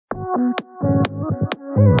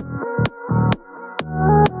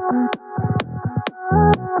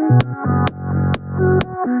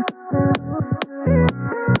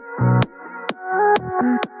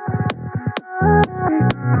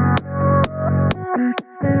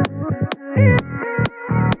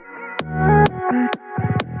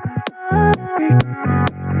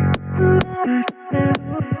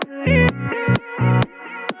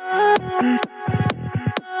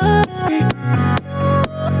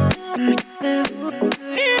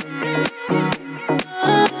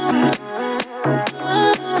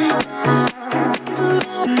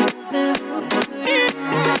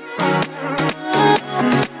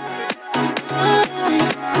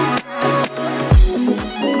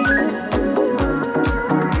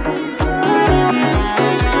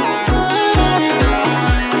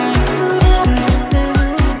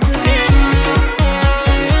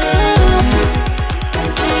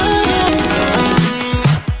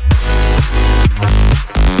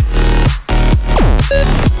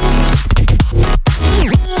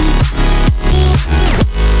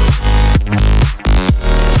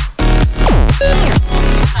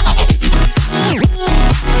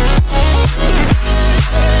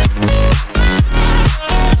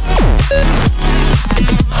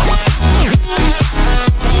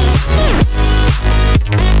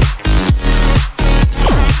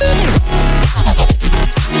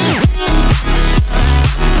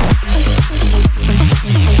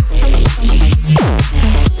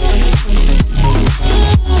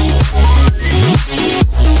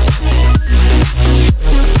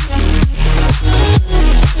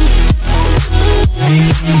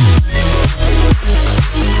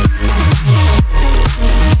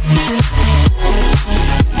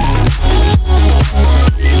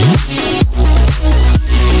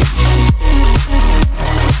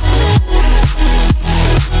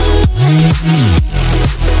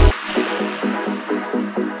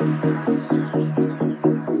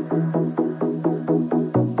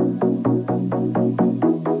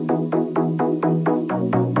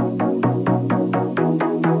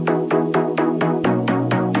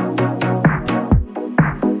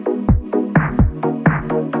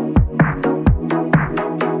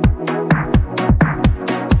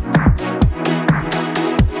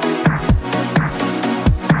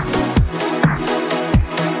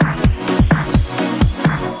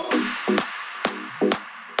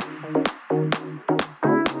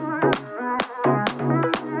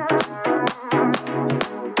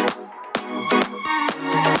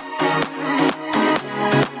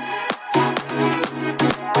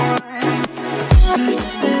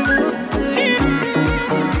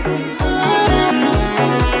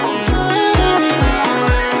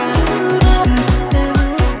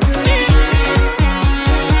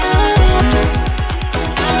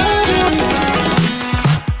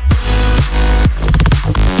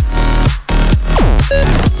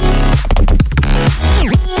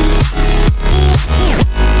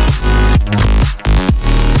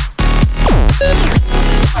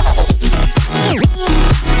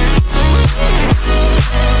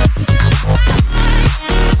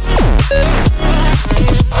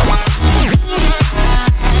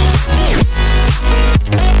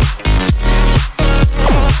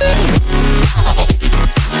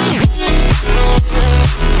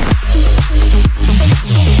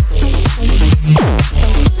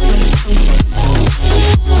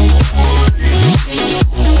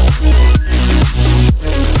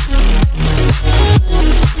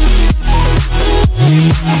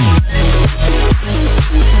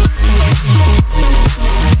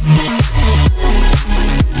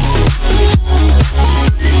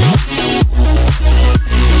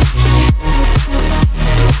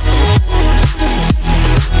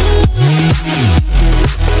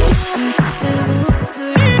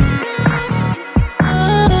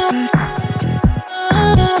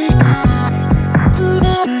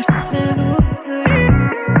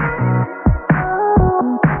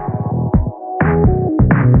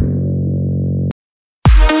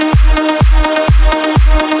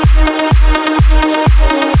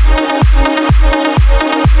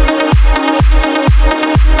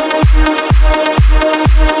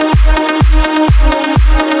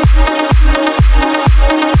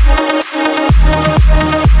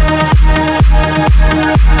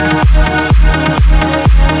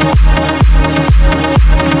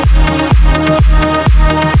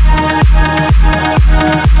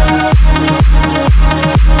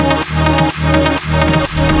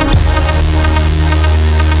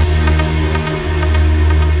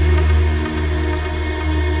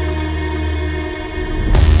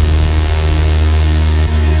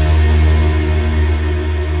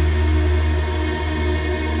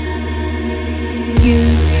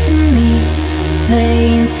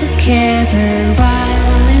together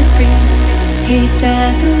wild and free. It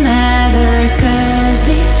doesn't matter, 'cause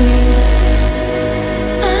between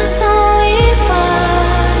us only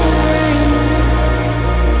fine.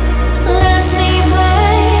 Let me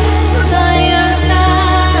play by your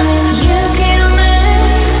side. You kill me,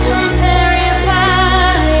 I'm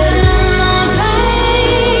terrified. No more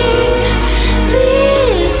pain.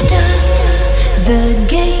 Please stop the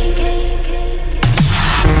game.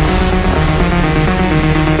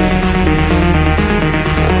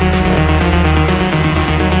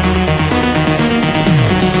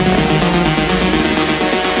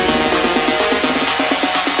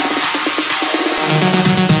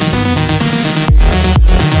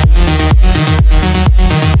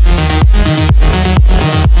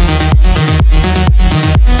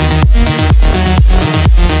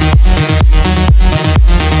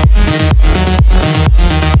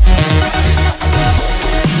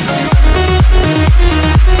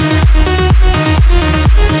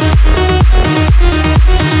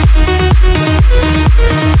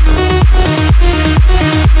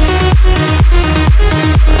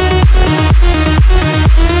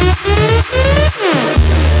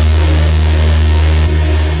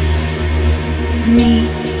 Me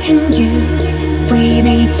and you, we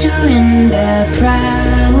need to end the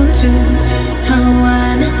problem too. I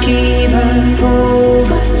wanna give up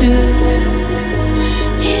over too.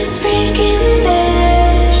 It's breaking the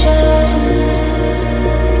show.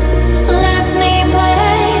 Let me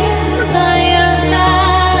play by your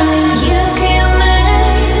side. You kill me,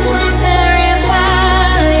 I'm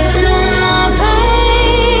terrified. No more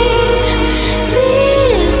pain.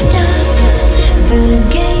 Please stop the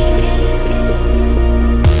game.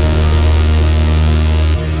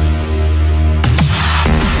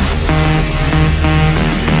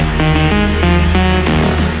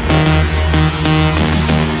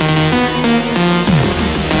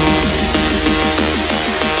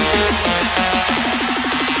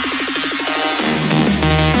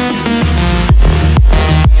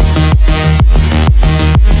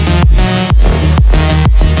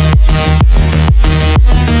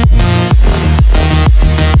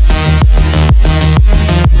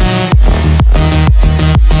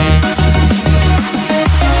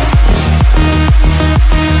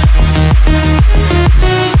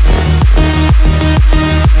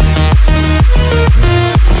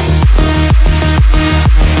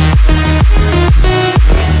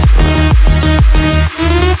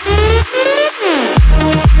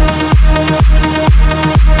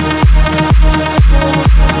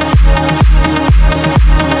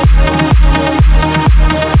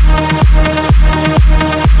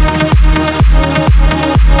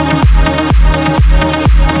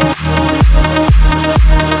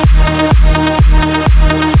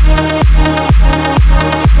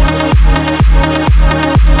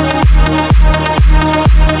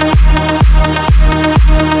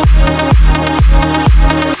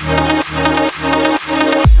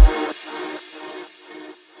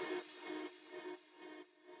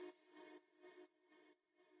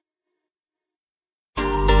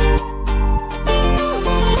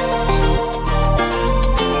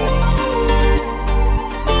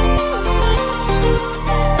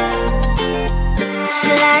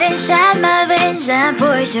 And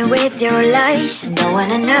poison with your lies. Don't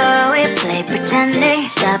wanna know it, play pretending.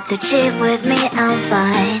 Stop the cheat with me, I'm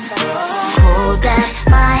fine. Hold that,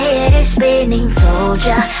 my head is spinning. Told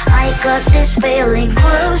ya, I got this feeling.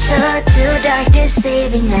 Closer to dark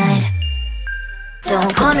deceiving night.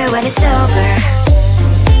 Don't call me when it's over.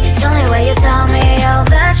 It's only when you tell me all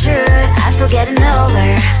the truth. I'm still getting over,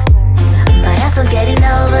 but I'm still getting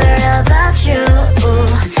over about you.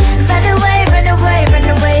 Run away, run away, run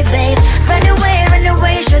away, babe. Run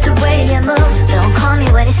away, show the way you move. Don't call me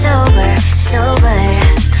when it's over, sober,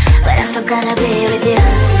 but I'm still gonna be with you.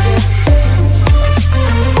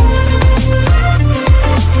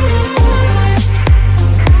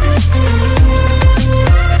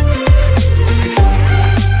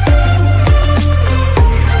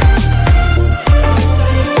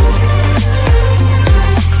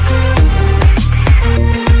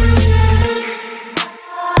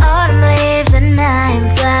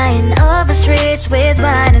 With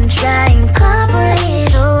wine and trying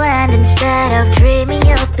complete land instead of dreaming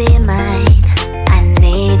you'll be mine. I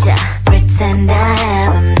need ya, pretend I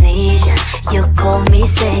have amnesia. You call me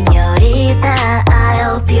señorita, I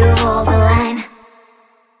hope you hold the line.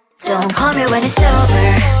 Don't call me when it's over.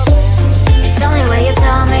 It's only when you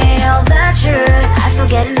tell me all the truth. I'm still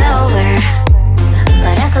getting over,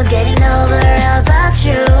 but I'm still getting over about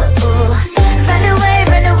you. Run away,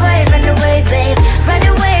 run away, run away, babe. Run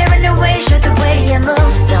away, show the way you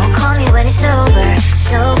move.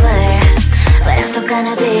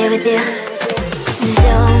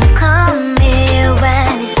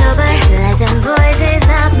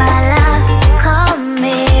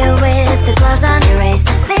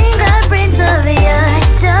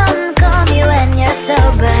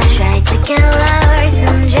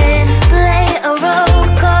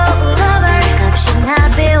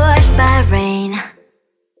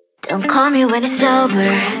 when it's over.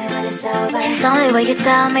 It's only when you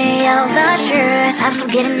tell me all the truth. I'm still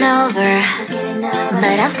getting over,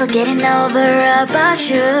 but I'm still getting over about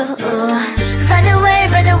you. Run away,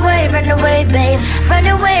 run away, run away, babe. Run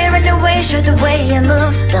away, show the way you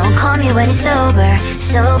move. Don't call me when it's sober,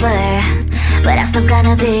 but I'm still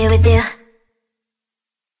gonna be with you.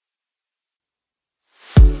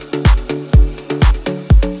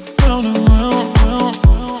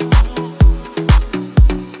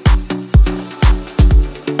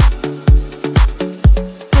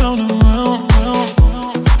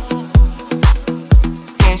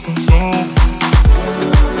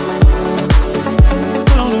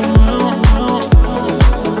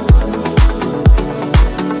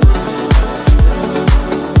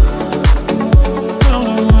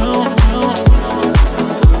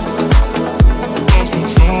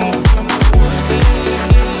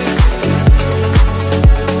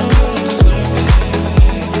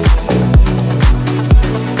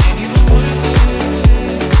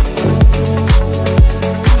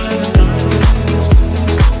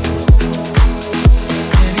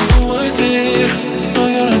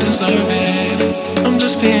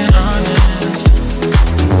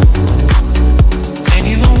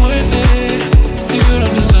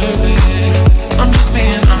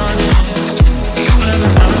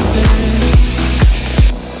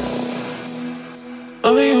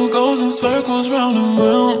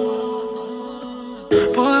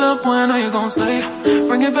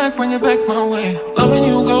 Bring it back my way. Loving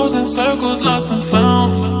you goes in circles, lost and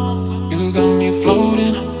found. You got me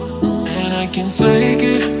floating, and I can take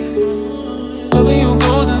it. Loving you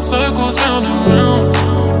goes in circles, round and round.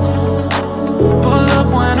 Pull up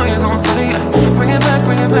when I know you're gon' stay. Bring it back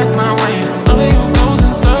my way. Loving you goes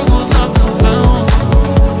in circles, lost and found.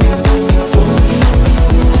 You got me floating,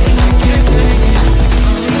 and I can't take it.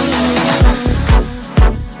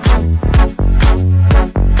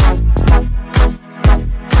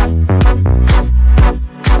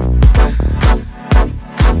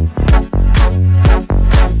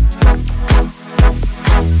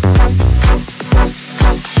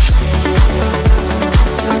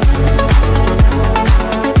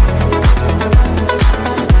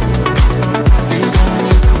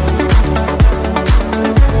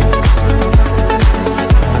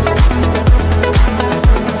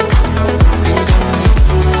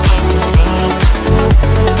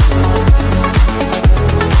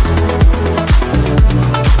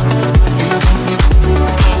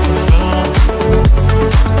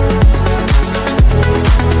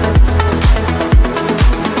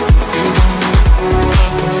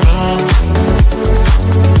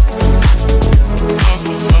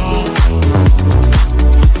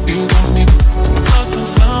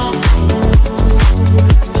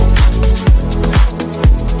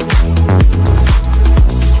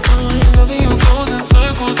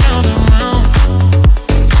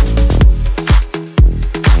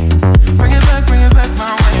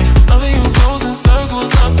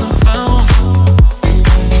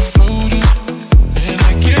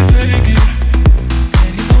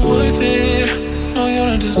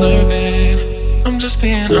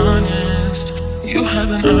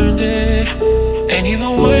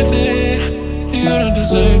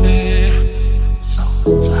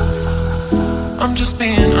 I'm just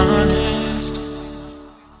being honest.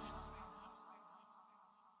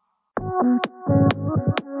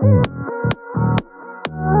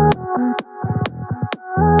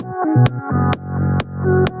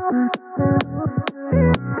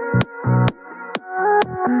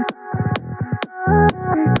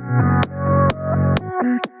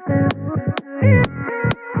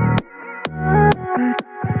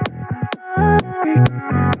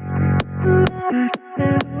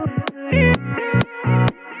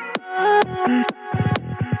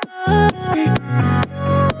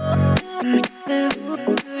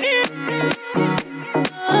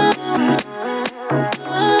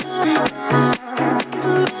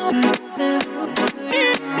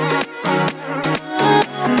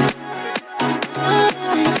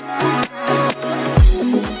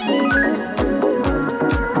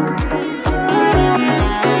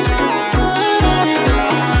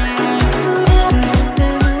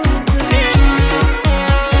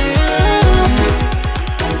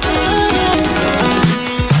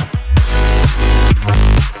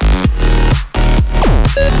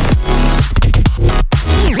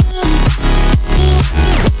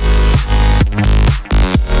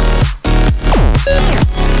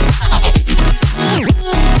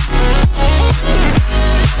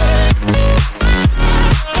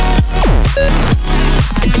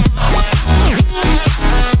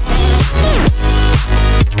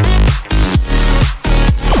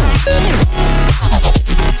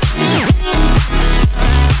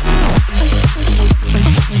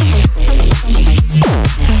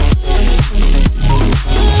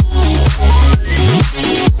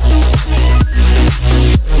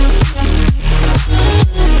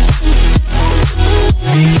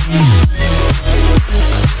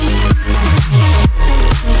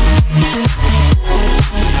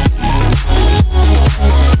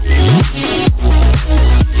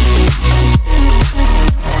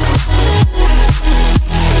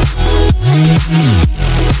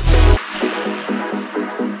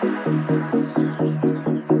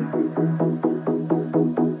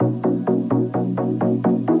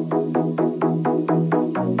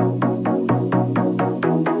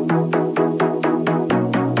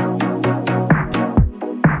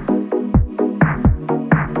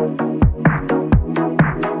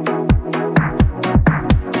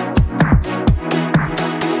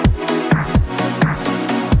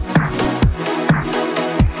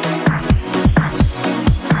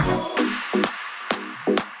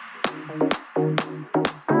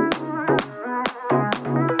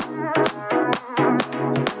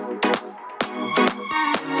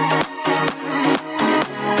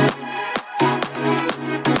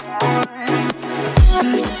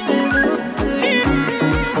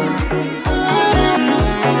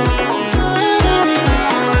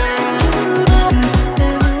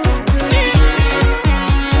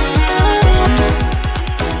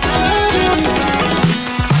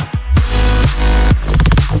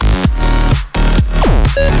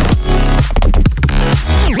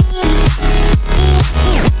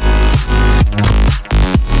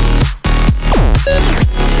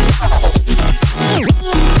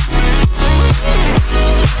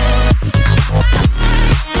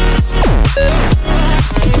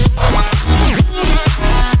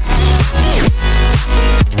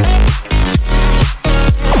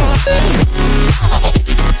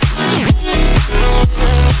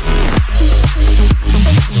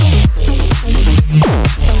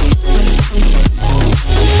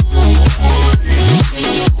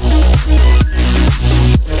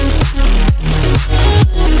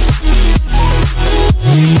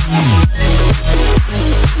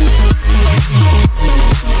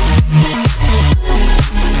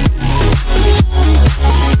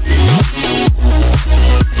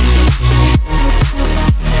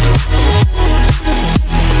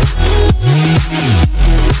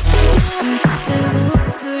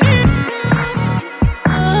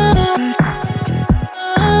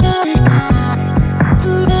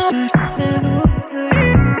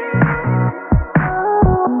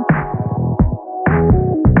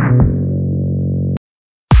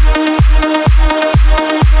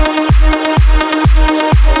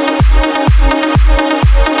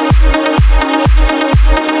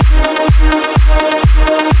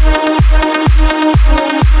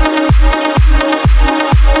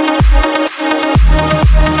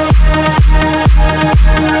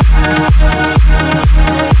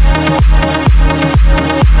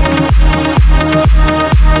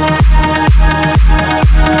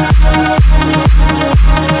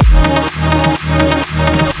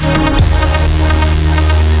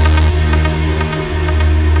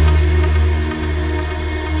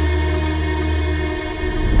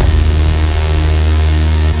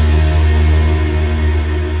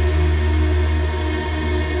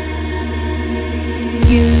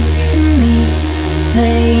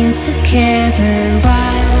 together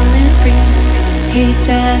wild and free. It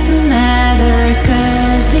doesn't matter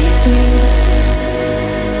 'cause we're sweet.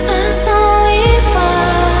 It's only for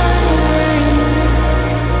you.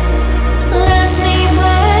 Let me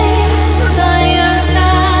play by your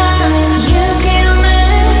side. You kill me,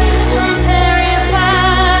 I'm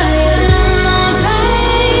terrified. No more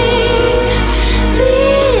pain.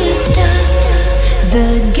 Please stop the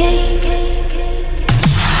game.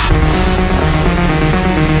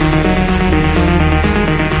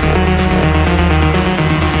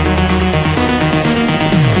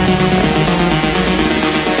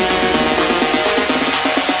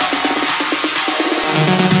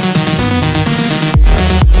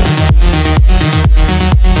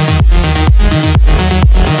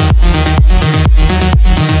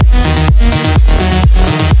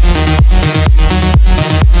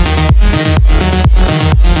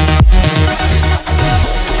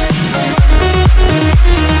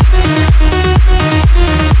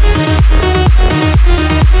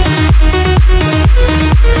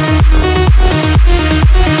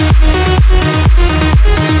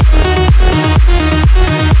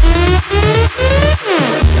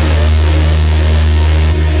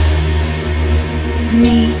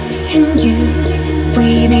 Me and you,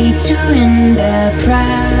 we need to end the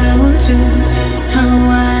problem too. I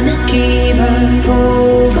wanna give up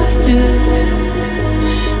over too.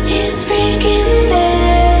 It's breaking the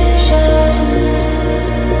show.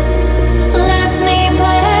 Let me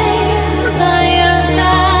play by your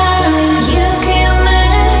side. You kill me,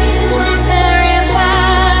 I'm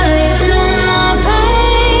terrified. No more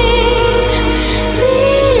pain.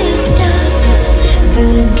 Please stop the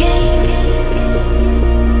game.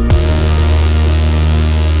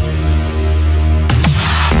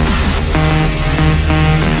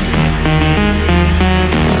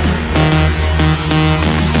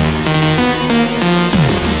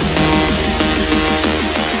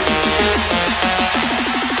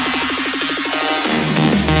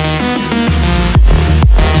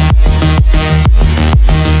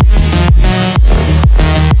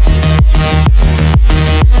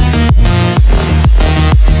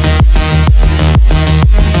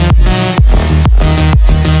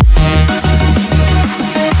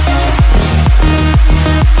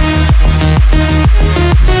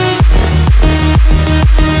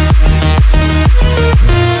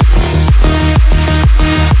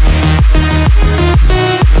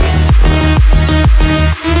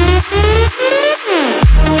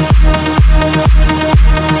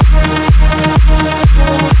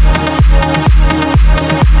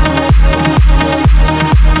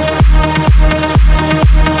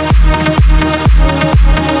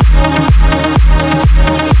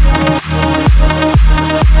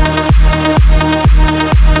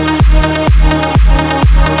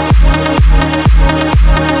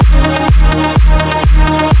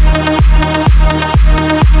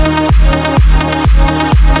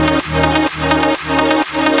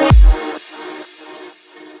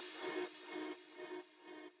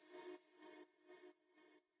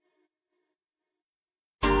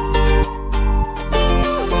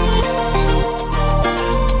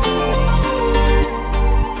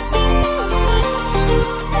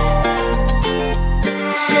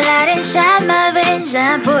 Inside my veins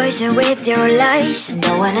and poison with your lies.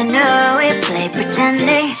 Don't wanna know it, play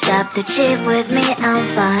pretending. Stop the cheat with me, I'm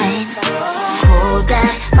fine. Hold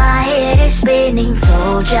that, my head is spinning.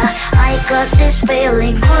 Told ya, I got this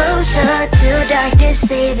feeling closer to dark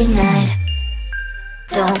deceiving night.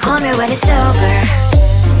 Don't call me when it's over.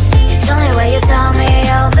 It's only when you tell me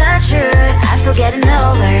all the truth. I'm still getting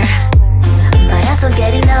over, but I'm still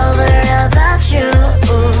getting over about you.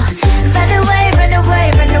 Run away, run away,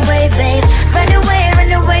 run away, babe. Run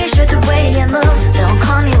away, show the way you move. Don't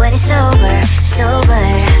call me when it's sober, sober,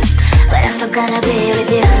 but I'm still gonna be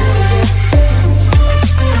with you.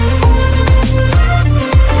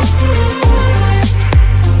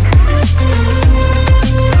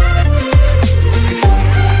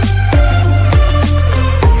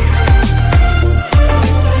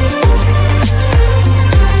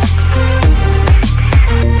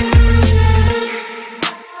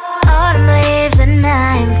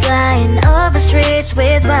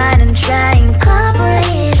 With wine and trying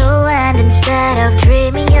complete land instead of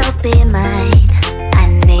dreaming you'll be mine. I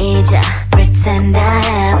need ya, pretend I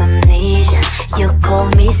have amnesia. You call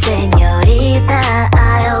me señorita,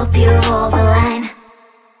 I hope you hold the line.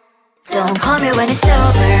 Don't call me when it's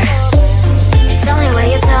over. It's only when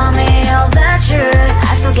you tell me all the truth.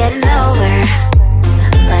 I'm still getting over,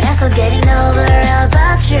 but I'm still getting over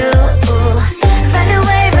about you. Run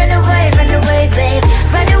away, run away, run away, babe.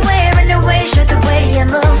 Run away, show the way you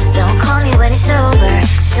move. Don't call me when it's over,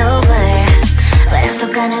 sober,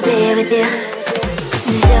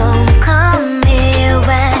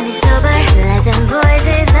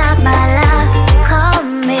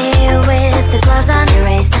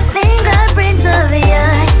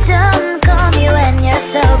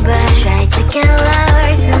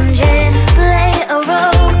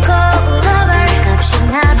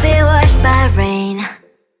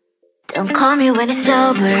 Don't call me when it's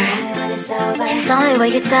over. It's only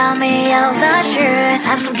when you tell me all the truth.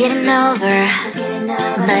 I'm still getting over,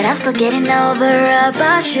 but I'm still getting over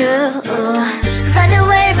about you. Run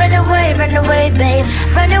away, run away, run away, babe.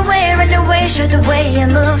 Run away, show the way you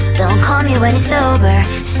move. Don't call me when it's sober,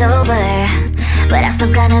 but I'm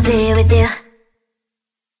still gonna be with you.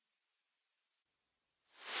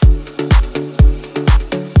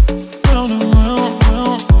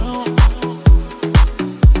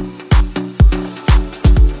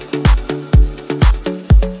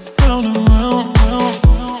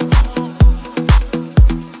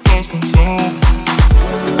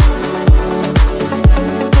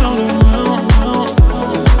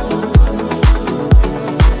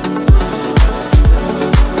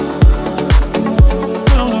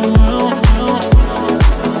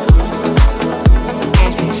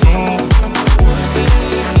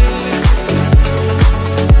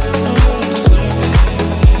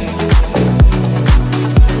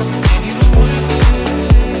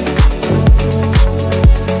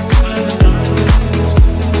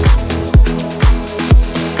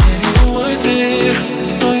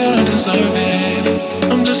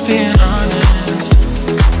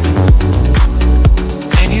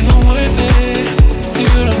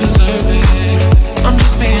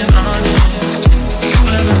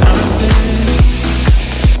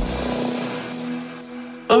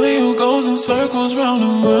 Circles round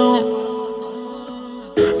and round.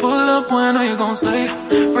 Pull up when are you gon' stay?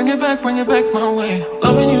 Bring it back my way.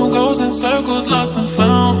 Loving you goes in circles, lost and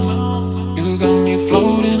found. You got me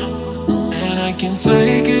floating, and I can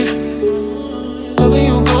take it. Loving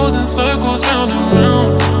you goes in circles round and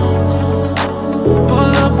round.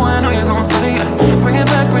 Pull up when are you gon' stay? Bring it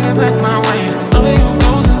back my way. Loving you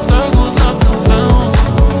goes in circles, lost and found.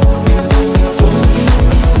 You got me floating,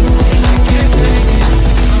 and I can't take it.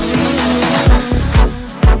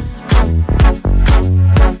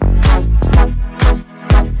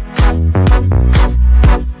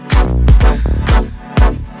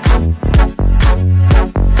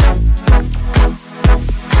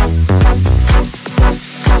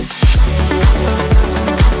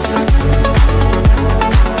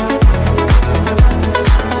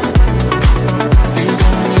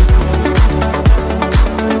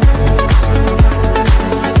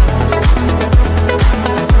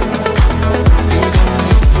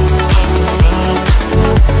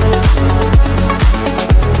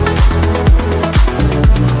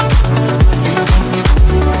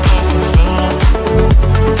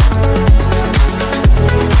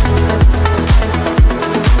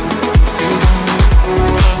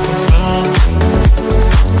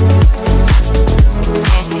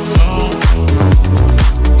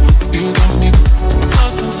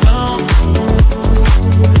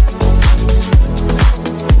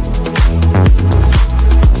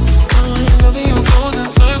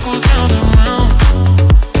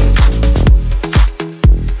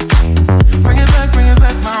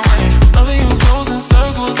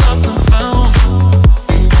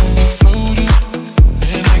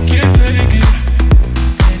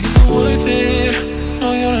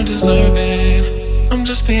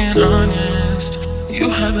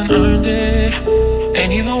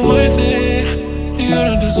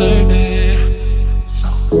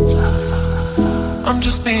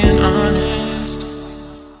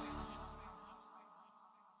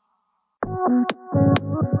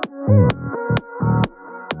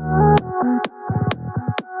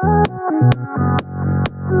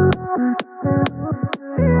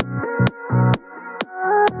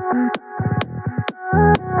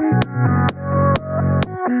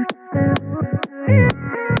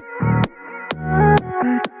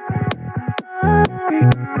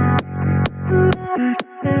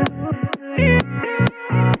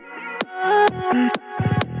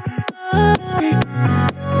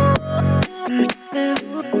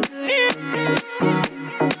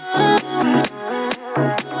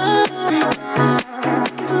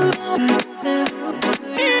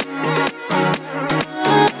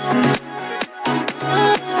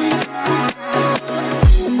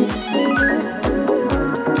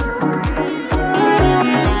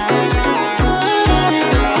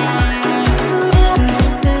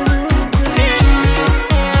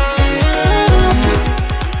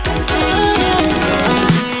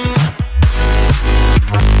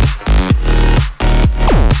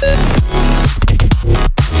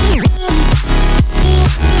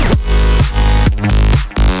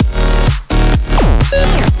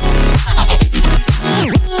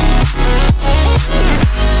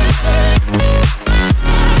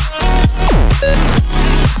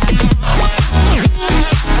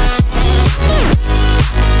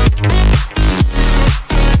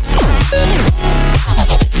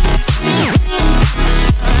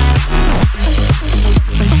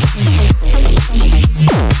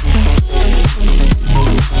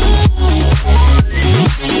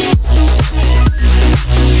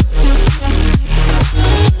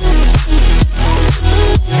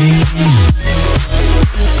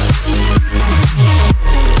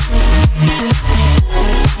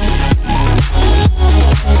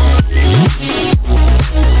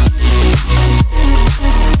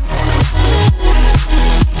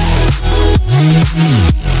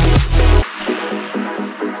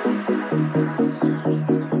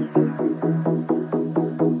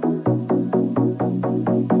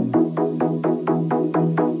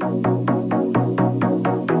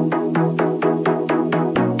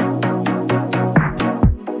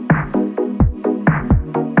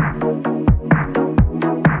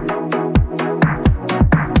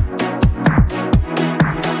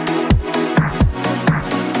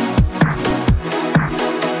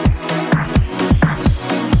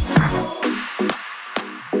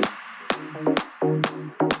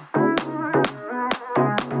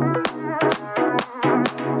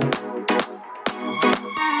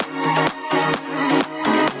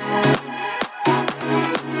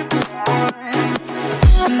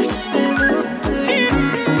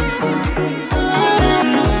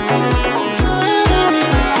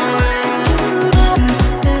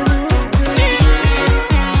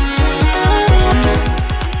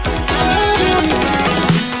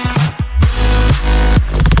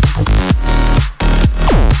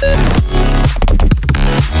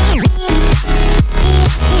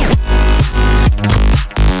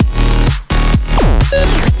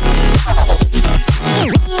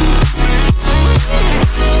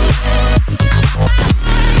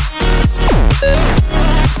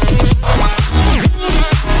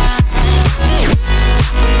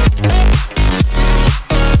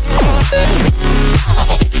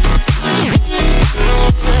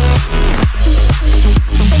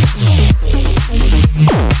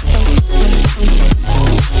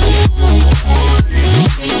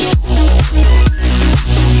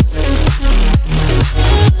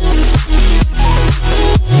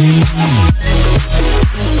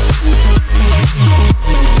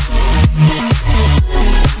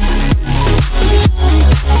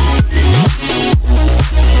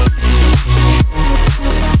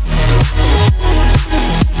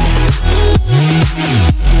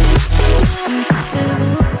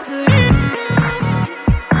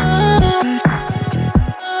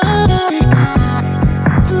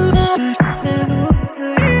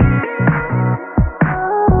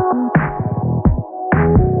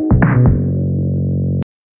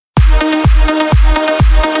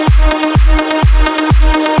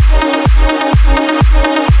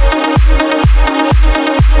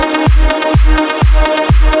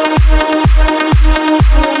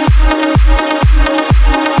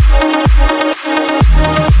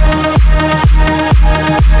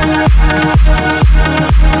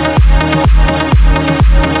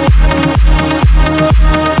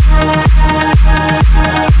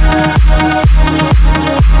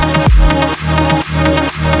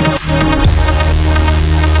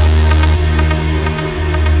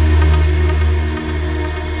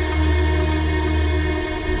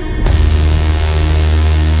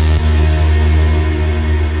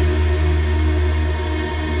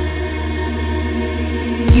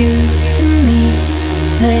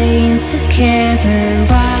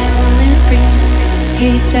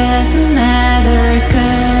 doesn't matter,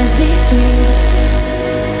 'cause between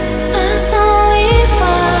us only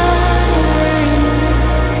fire.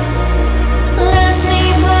 Let me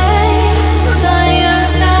play by your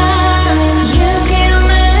side. You kill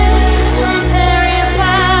me, I'm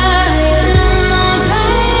terrified. No more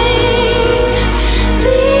pain.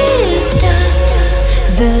 Please stop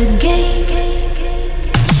the game.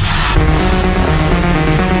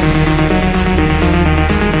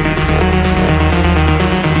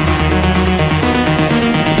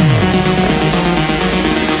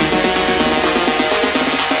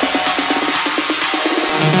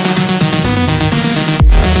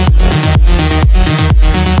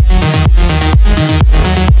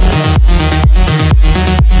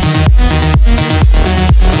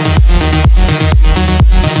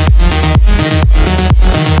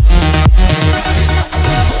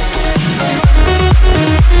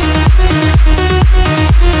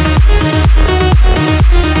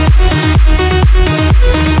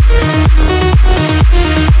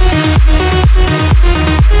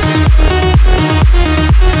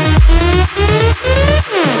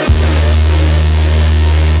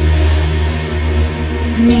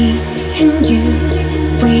 Me and you,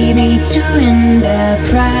 we need to end up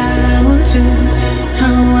round two.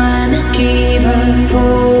 I wanna give up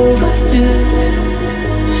over two.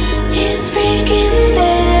 It's breaking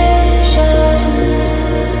the show.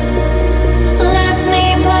 Let me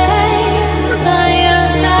play by your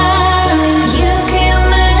side. You kill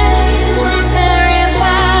me, I'm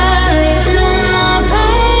terrified. No more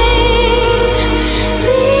pain.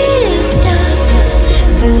 Please stop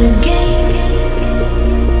the game.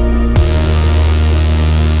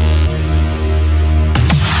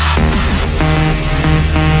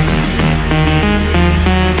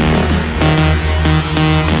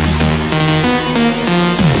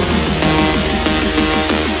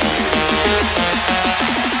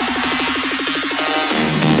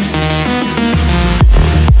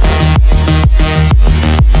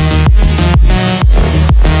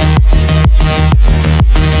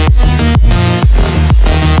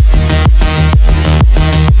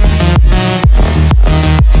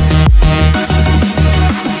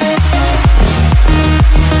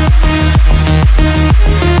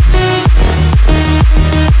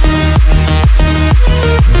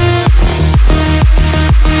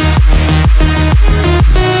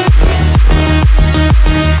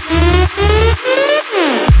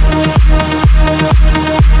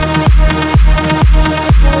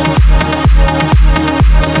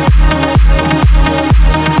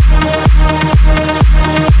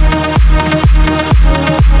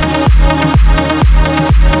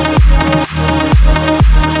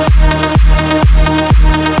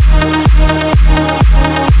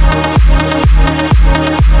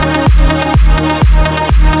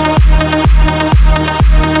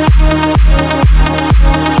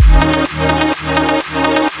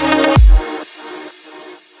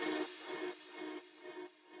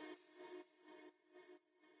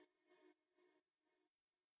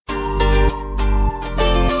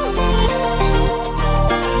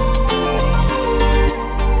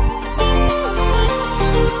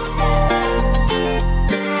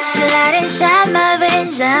 Inside my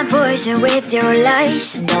veins and poison with your lies.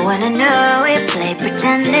 Don't wanna know it, play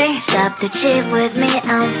pretending. Stop the cheat with me,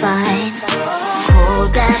 I'm fine.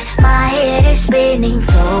 Hold that, my head is spinning.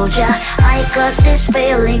 Told ya, I got this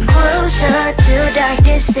feeling closer to dark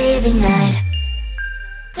deceiving night.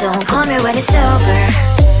 Don't call me when it's over.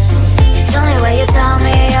 It's only when you tell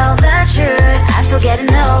me all the truth. I'm still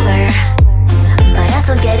getting over, but I'm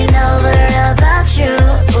still getting over about you.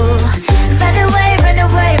 Run away, run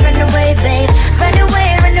away, run away, babe.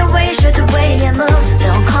 Run away, show the way you move.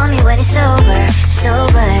 Don't call me when it's over,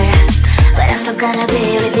 sober, but I'm still gonna be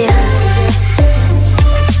with you.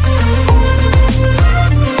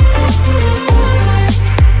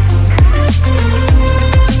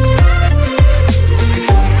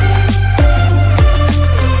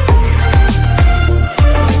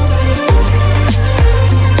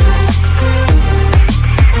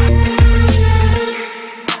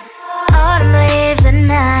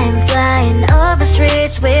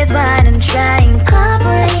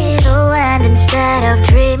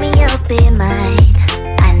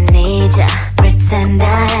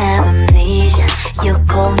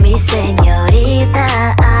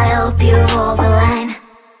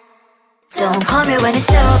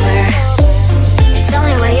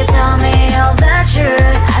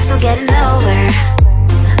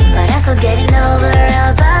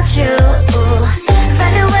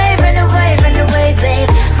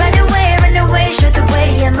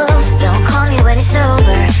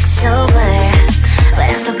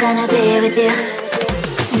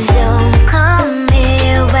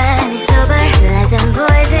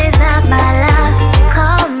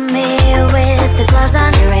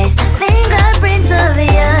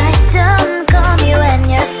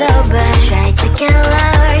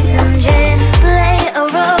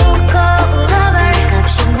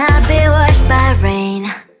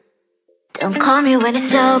 Don't call me when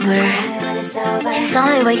it's over. It's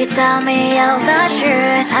only when you tell me all the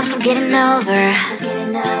truth. I'm still getting over,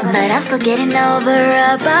 but I'm still getting over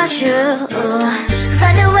about you.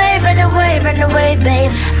 Run away, run away, run away,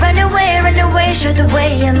 babe. Run away, show the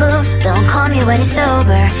way you move. Don't call me when it's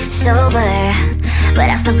sober, but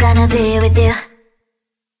I'm still gonna be with you.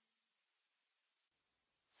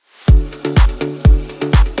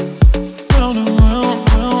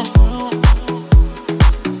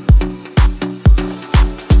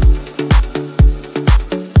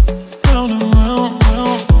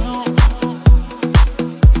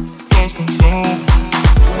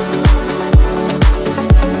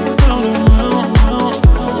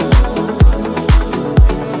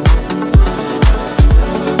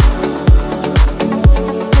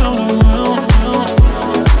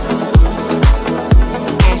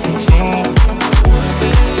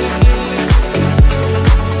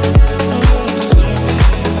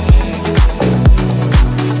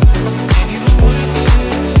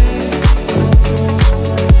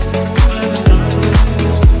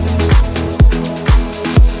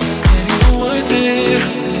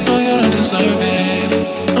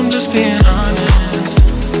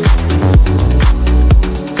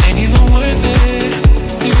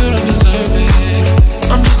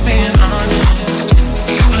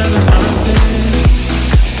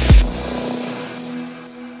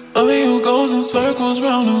 Circles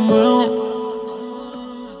round and round.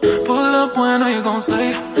 Pull up, when are you gon'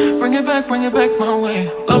 stay? Bring it back my way.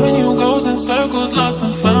 Loving you goes in circles, lost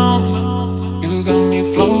and found. You got me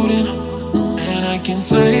floating, and I can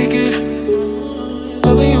take it.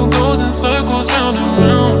 Loving you goes in circles round and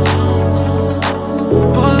round.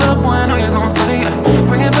 Pull up, when are you gon' stay?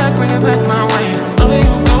 Bring it back my way. Loving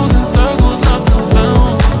you goes in circles, lost and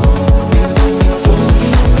found. You got me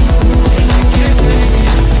floating, and I can't take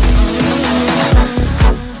it.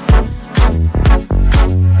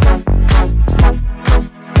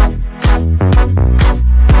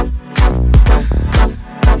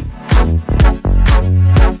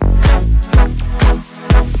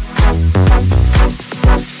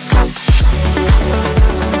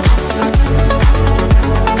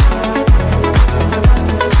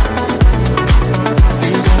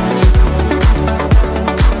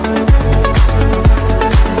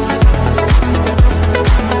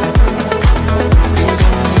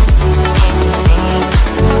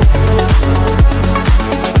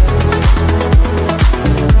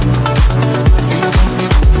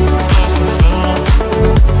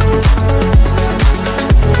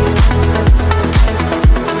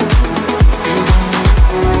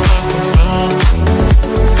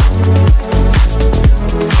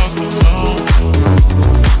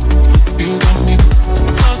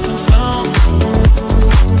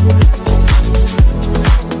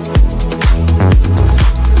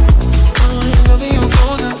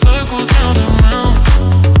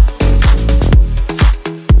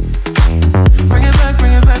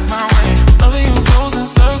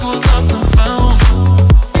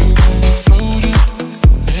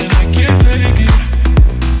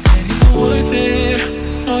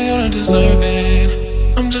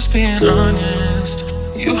 Being honest,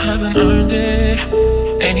 you haven't earned it.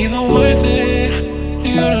 Ain't even worth it.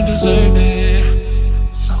 You don't deserve it.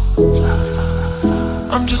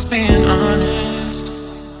 I'm just being honest.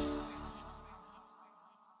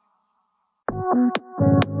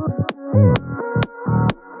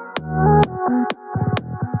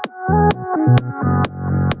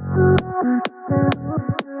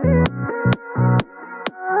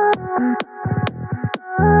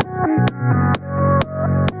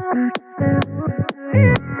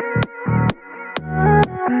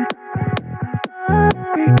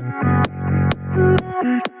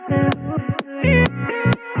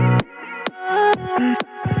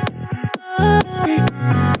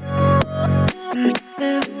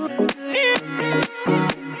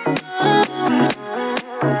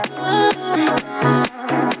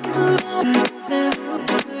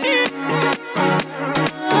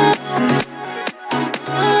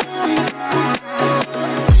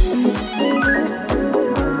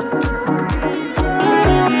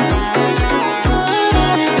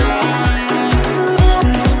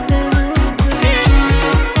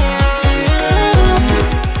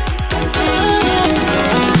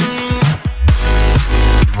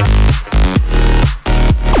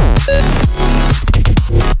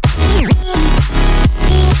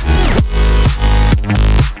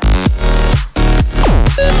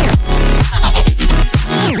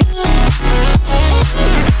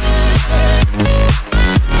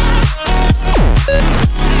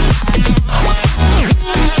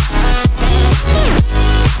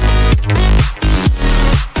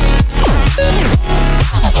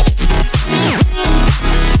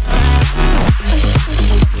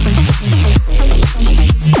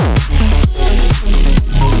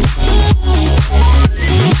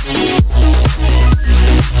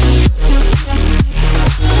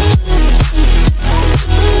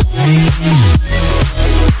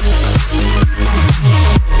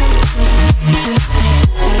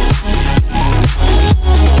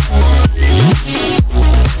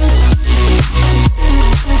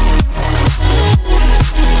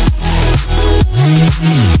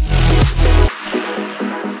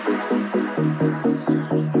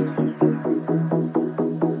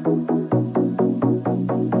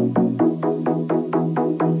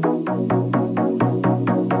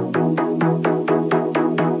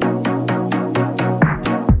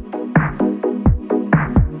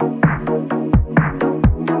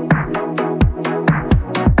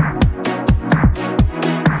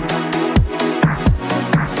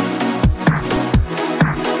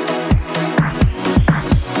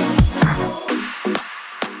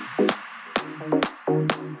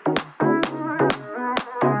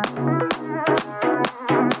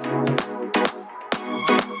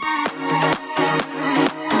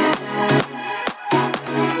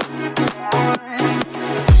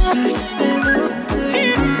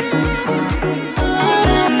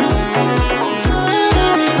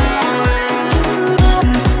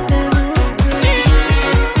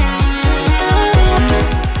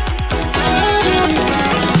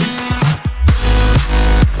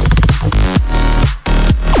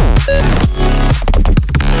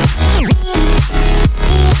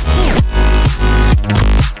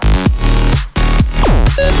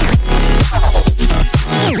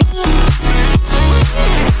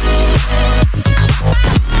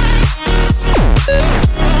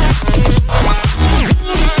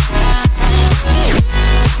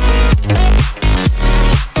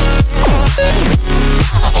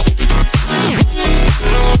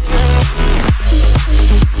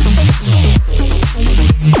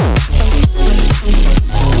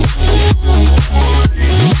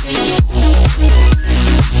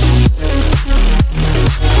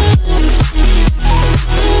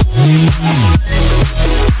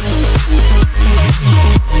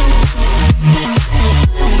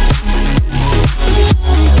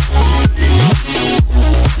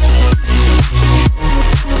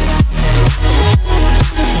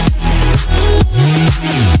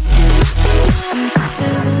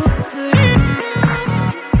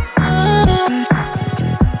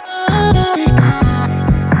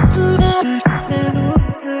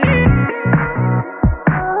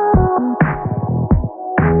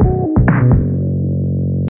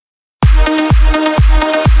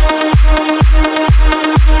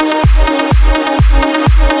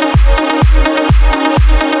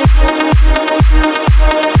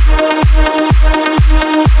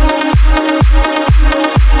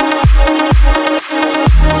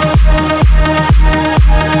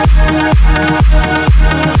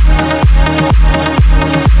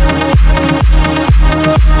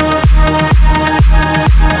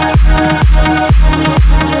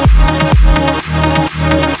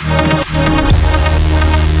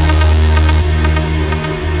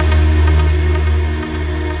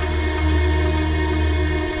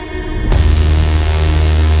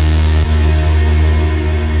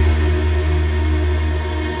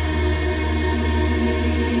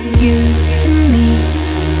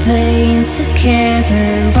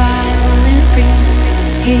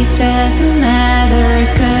 doesn't matter,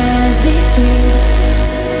 'cause between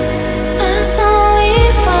us only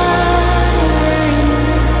fine.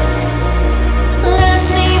 Let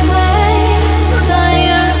me play by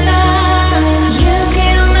your side. You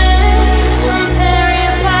kill me, I'm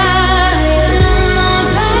terrified. No more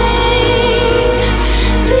pain.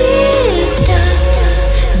 Please stop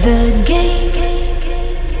the game.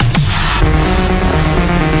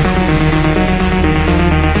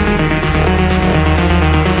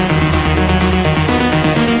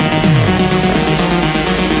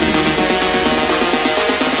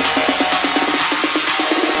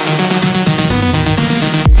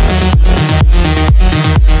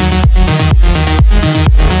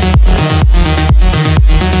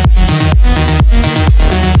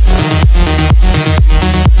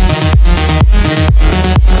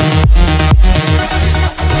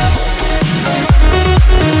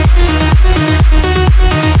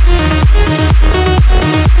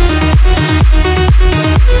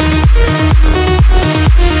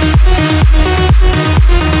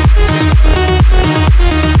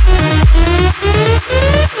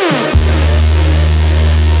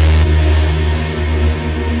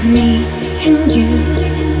 Me and you,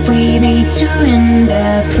 we need to end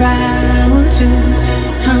up round two.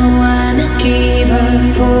 I wanna give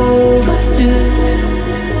up over two.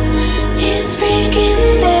 It's freaking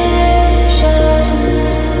deja.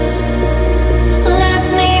 Let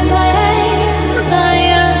me play by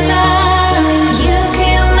your side. You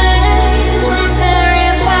kill me, I'm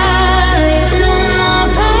terrified. No more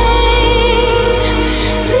pain.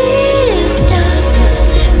 Please stop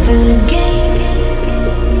the game.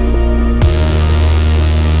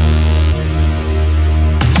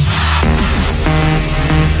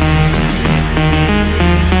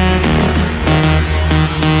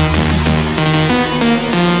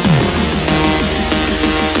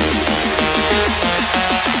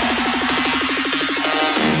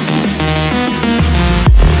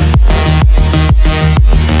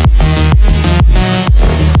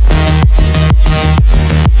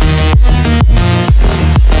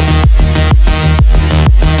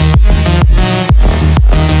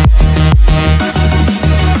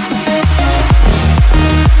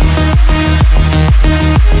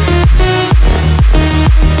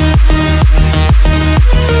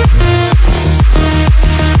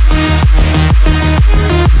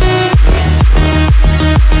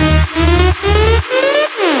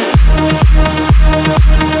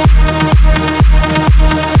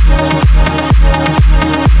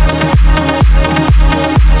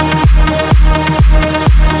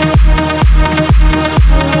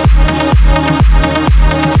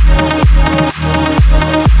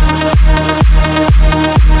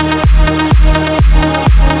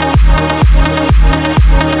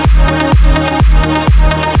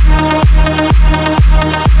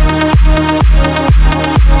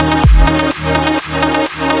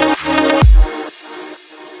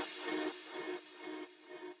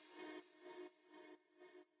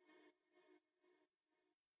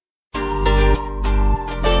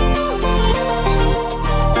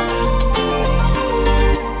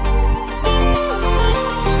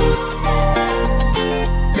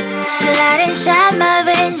 Inside my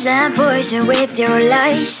veins and poison with your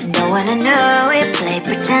lies. Don't wanna know it, play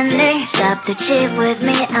pretending. Stop the cheat with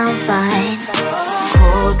me, I'm fine.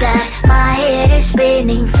 Hold that, my head is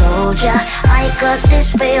spinning. Told ya, I got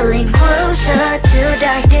this feeling closer to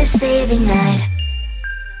dark deceiving night.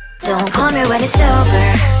 Don't call me when it's over.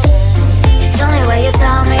 It's only when you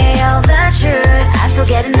tell me all the truth. I'm still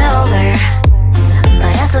getting over,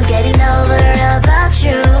 but I'm still getting over about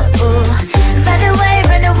you. Run away,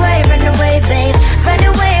 run away, run away, babe. Run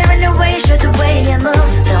away, show the way you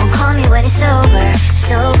move. Don't call me when it's sober,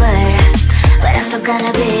 sober, but I'm still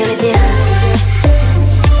gonna be with you.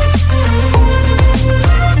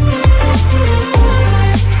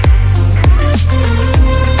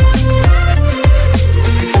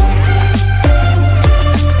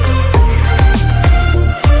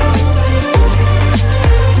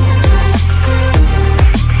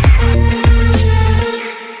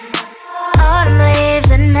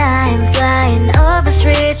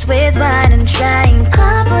 With wine and trying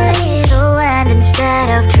complete land instead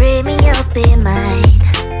of dreaming you'll be mine.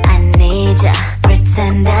 I need ya,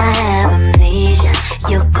 pretend I have amnesia.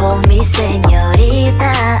 You call me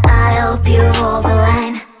señorita, I hope you hold the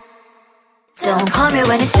line. Don't call me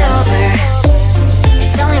when it's over.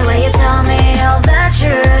 It's only when you tell me all the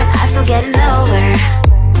truth. I'm still getting over,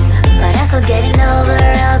 but I'm still getting over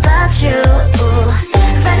about you.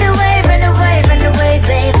 Run away, run away, run away,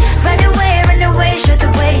 babe. Run away, show the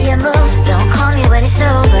way you move. Don't call me when it's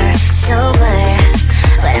over, sober,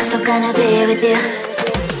 but I'm still gonna be with you.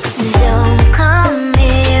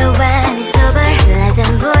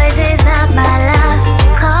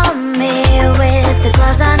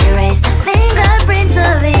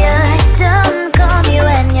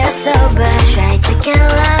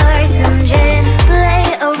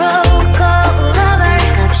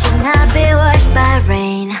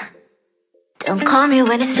 me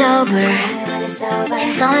when it's over.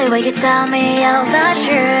 It's only way you tell me all the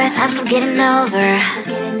truth. I'm still getting over,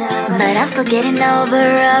 but I'm still getting over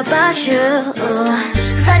about you.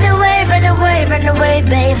 Run away, run away, run away,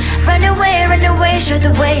 babe. Run away, show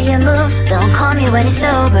the way you move. Don't call me when it's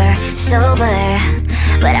sober,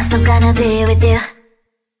 but I'm still gonna be with you.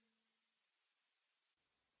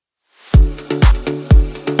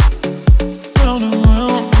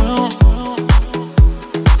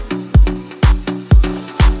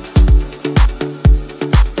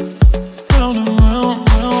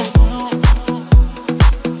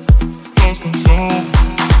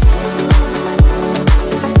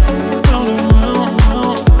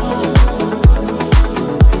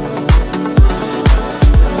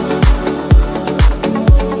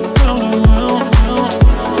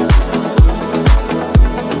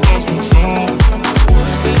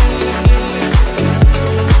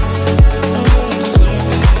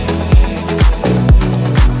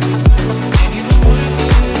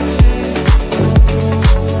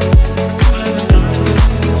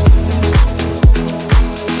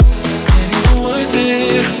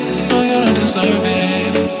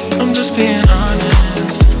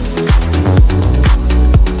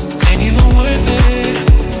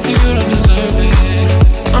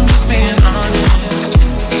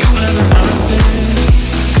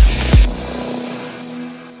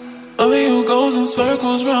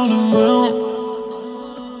 Circles round and round.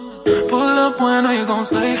 Pull up when are you gon'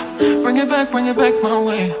 stay? Bring it back my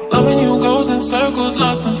way. Loving you goes in circles,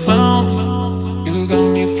 lost and found. You got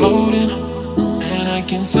me floating, and I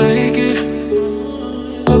can take it.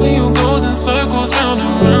 Loving you goes in circles round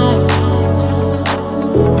and round.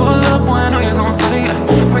 Pull up when are you gon' stay?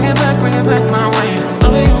 Bring it back my way.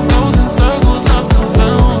 Loving you goes in circles, lost and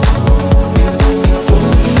found. You got me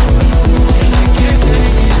floating, and I can't take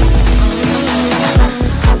it.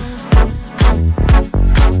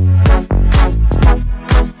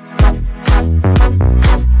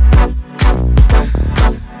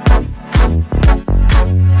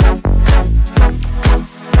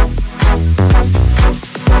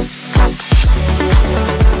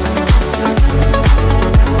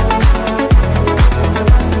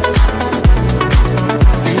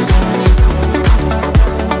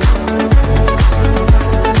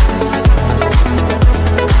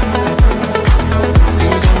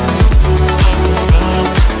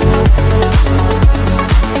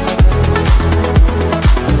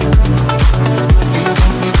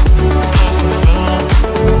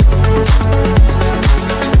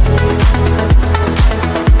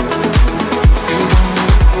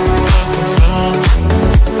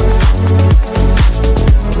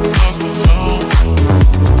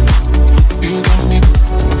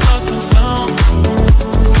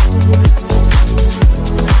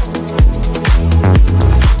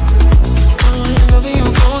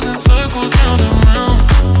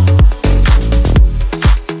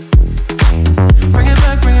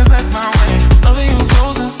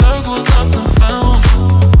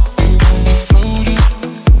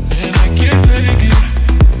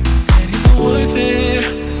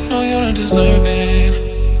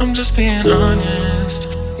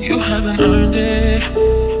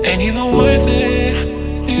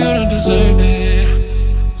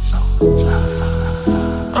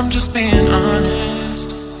 I'm just being honest.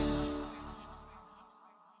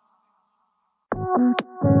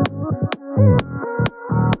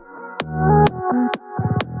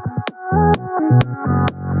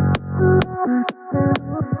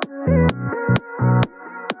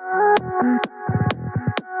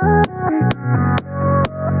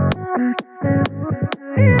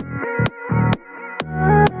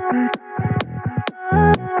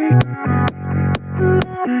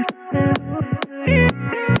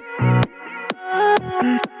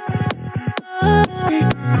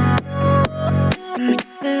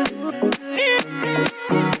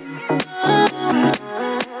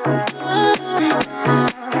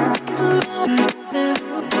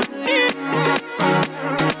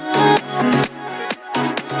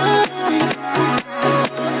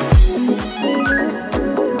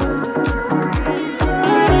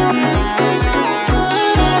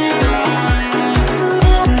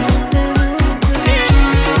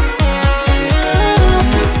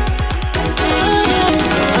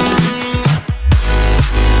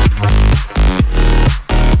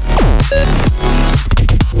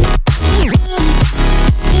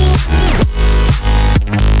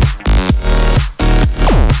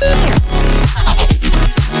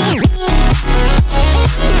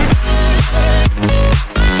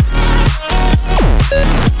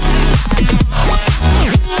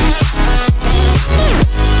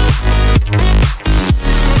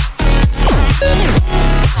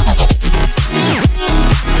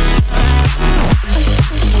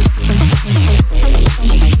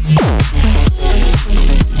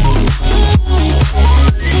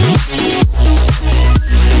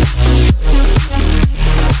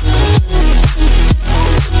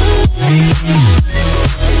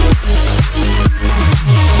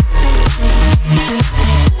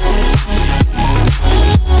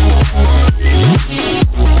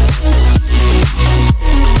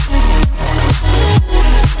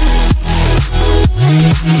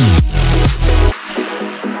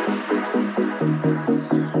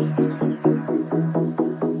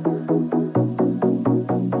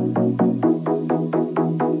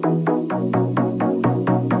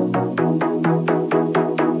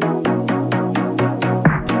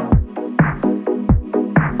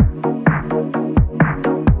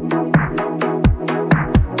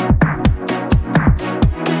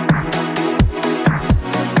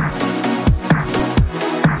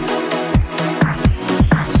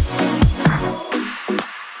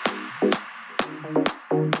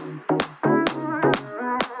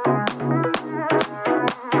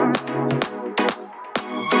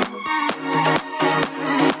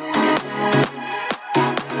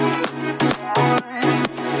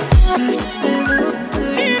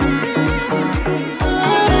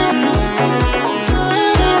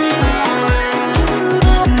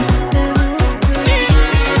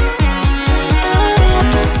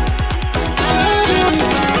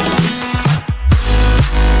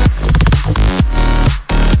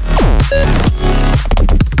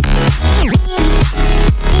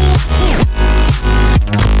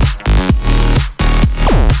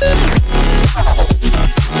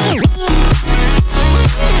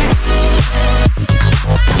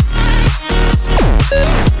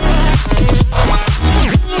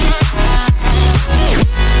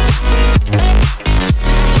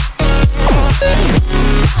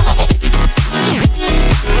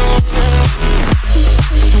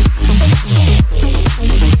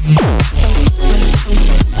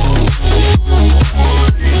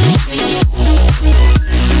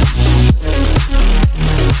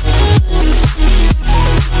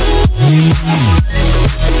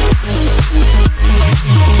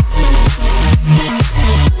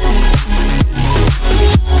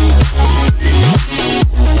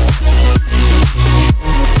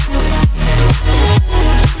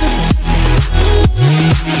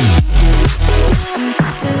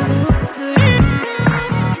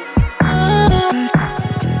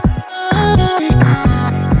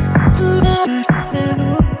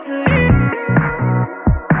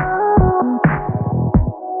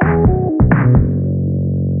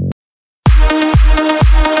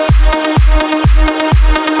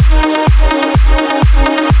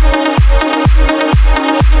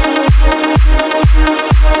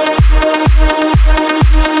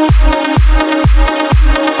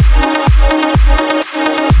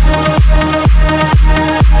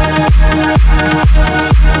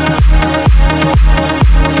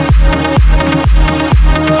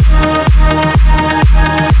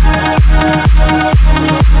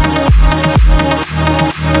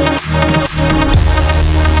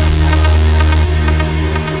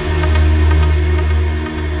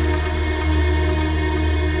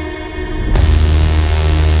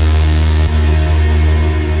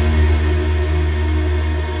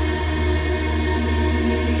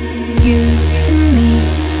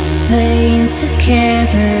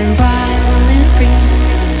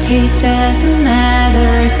 doesn't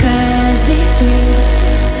matter, 'cause between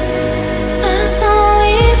us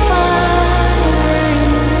only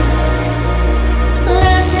fine.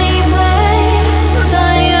 Let me wait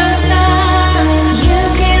by your side. You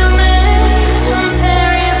kill me, I'm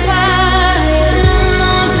terrified. No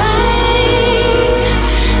more pain.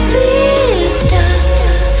 Please stop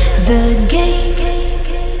the game.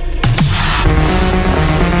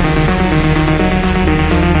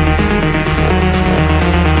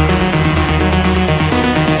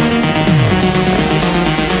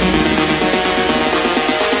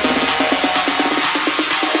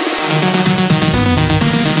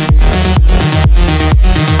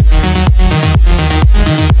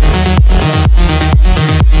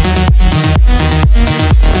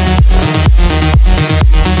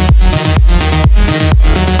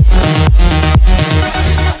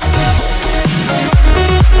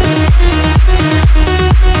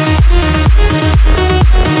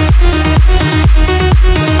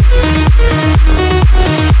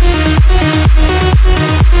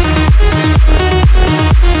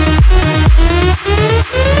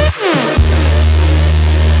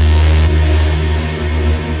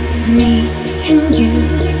 Me and you,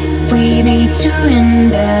 we need to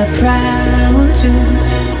end the problem too.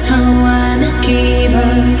 I wanna give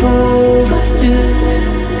up over to